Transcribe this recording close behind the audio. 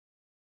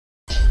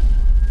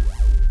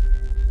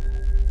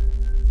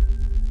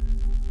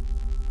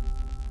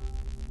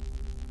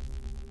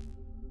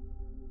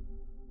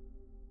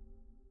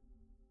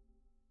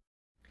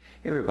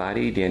Hey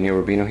everybody, Daniel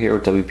Rubino here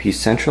with WP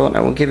Central, and I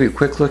will give you a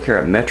quick look here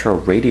at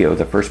MetroRadio,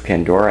 the first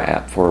Pandora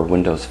app for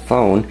Windows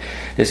Phone.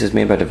 This is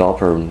made by a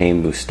developer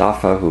named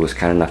Mustafa, who was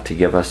kind enough to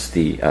give us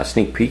the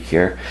sneak peek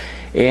here.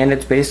 And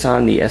it's based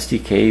on the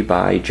SDK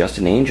by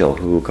Justin Angel,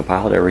 who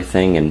compiled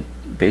everything and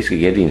basically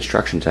gave the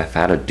instructions of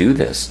how to do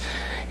this.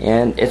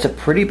 And it's a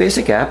pretty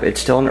basic app. It's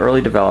still in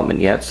early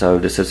development yet, so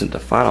this isn't the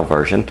final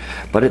version,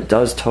 but it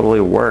does totally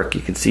work.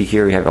 You can see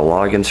here you have a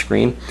login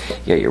screen.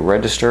 You get your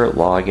register,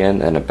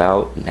 login, and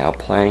about, now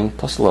playing,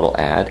 plus a little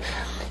ad.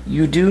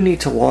 You do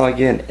need to log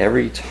in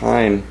every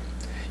time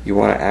you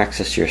want to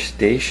access your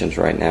stations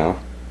right now,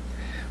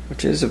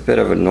 which is a bit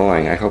of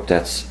annoying. I hope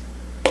that's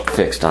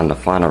fixed on the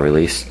final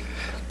release,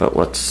 but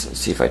let's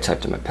see if I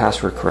typed in my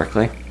password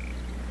correctly.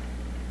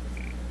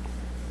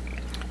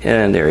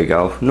 And there you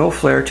go. No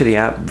flair to the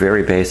app,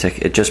 very basic.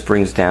 It just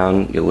brings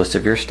down your list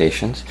of your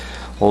stations.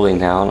 Holding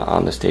down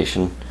on the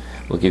station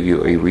will give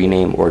you a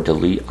rename or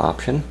delete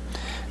option.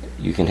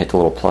 You can hit the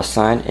little plus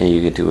sign and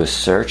you can do a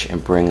search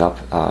and bring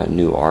up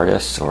new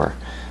artists or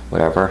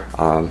whatever.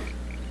 So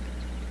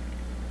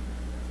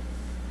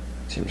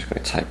I'm just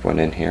going to type one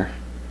in here.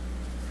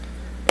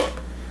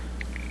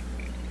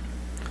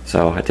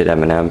 So I did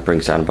Eminem,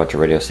 brings down a bunch of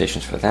radio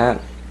stations for that.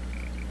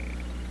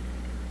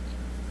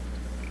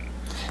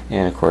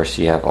 And of course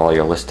you have all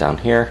your lists down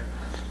here.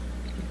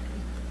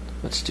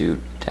 Let's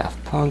do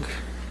Daft Punk.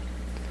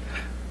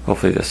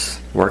 Hopefully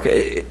this works.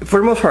 For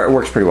the most part it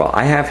works pretty well.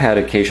 I have had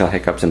occasional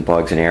hiccups and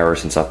bugs and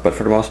errors and stuff, but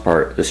for the most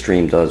part the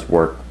stream does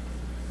work,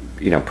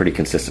 pretty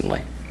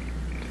consistently.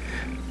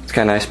 It's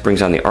kind of nice,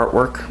 brings on the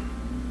artwork.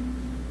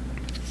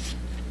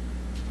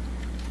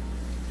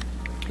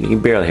 You can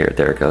barely hear it.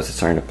 There it goes, it's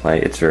starting to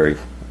play. It's very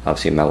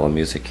obviously mellow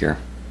music here.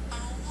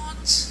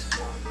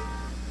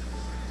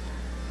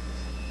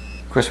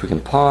 Of course we can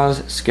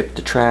pause, skip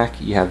the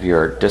track, you have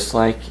your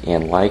dislike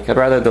and like. I'd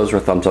rather those were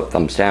thumbs up,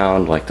 thumbs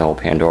down, like the whole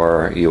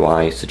Pandora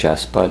UI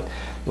suggests, but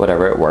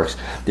whatever, it works.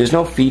 There's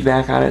no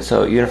feedback on it,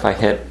 so even if I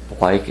hit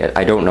like,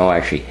 I don't know I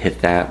actually hit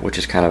that, which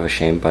is kind of a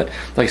shame, but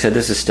like I said,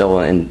 this is still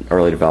in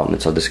early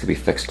development, so this could be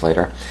fixed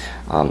later.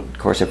 Of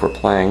course, if we're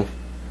playing,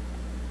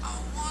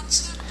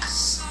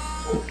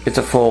 it's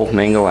a full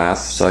Mango app,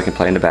 so I can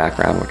play in the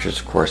background, which is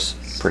of course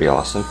pretty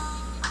awesome.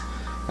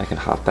 I can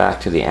hop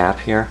back to the app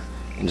here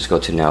and just go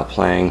to now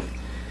playing,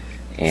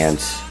 and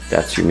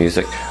that's your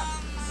music.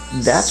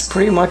 That's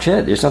pretty much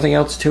it. There's nothing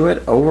else to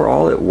it.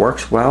 Overall it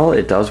works well.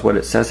 It does what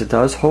it says it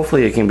does.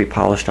 Hopefully it can be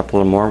polished up a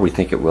little more. We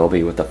think it will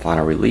be with the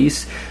final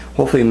release.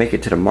 Hopefully make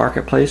it to the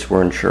marketplace.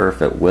 We're unsure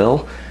if it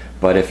will,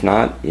 but if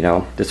not,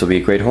 this will be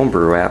a great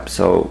homebrew app.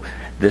 So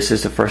this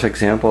is the first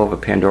example of a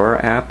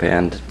Pandora app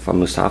and from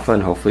Mustafa,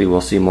 and hopefully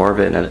we'll see more of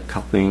it in the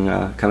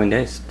coming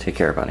days. Take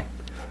care, everybody.